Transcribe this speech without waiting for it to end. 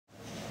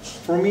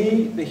For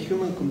me, the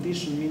human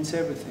condition means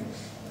everything.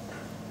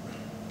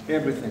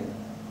 Everything.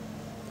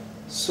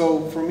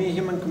 So for me,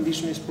 human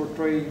condition is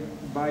portrayed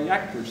by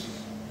actors.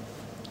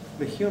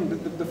 The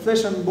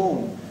flesh and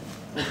bone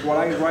of what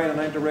I write and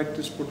I direct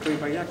is portrayed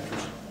by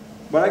actors.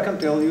 But I can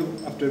tell you,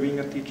 after being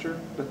a teacher,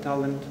 the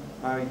talent,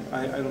 I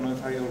don't know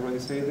if I already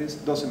say this,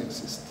 doesn't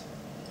exist.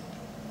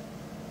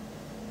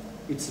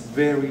 It's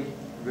very,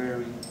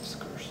 very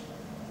scarce.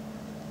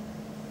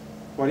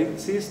 What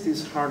exists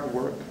is hard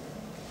work,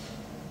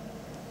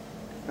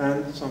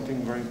 and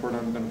something very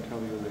important I'm going to tell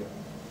you later.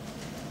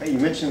 Hey, you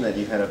mentioned that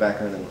you had a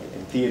background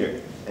in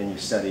theater, and you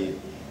studied,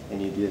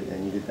 and you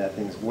did that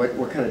things.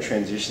 What kind of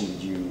transition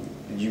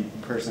did you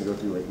personally go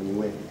through, like when you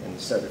went and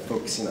started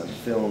focusing on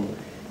film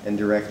and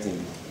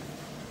directing?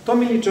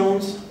 Tommy Lee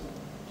Jones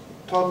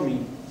taught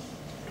me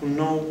to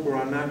know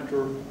where an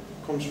actor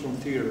comes from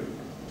theater,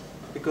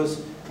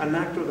 because an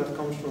actor that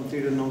comes from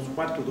theater knows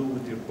what to do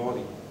with your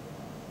body.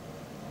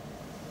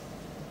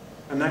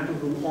 An actor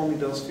who only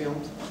does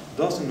films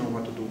doesn't know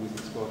what to do with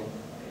his body.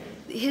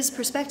 His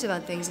perspective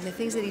on things and the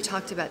things that he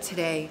talked about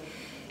today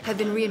have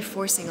been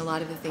reinforcing a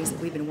lot of the things that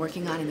we've been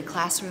working on in the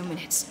classroom, and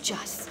it's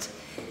just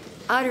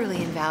utterly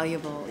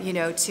invaluable, you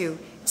know, it's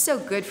so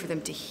good for them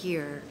to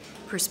hear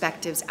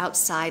perspectives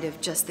outside of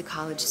just the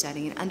college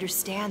setting and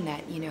understand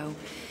that, you know,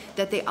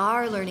 that they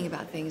are learning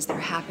about things that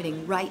are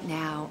happening right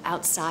now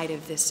outside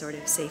of this sort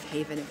of safe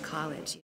haven of college.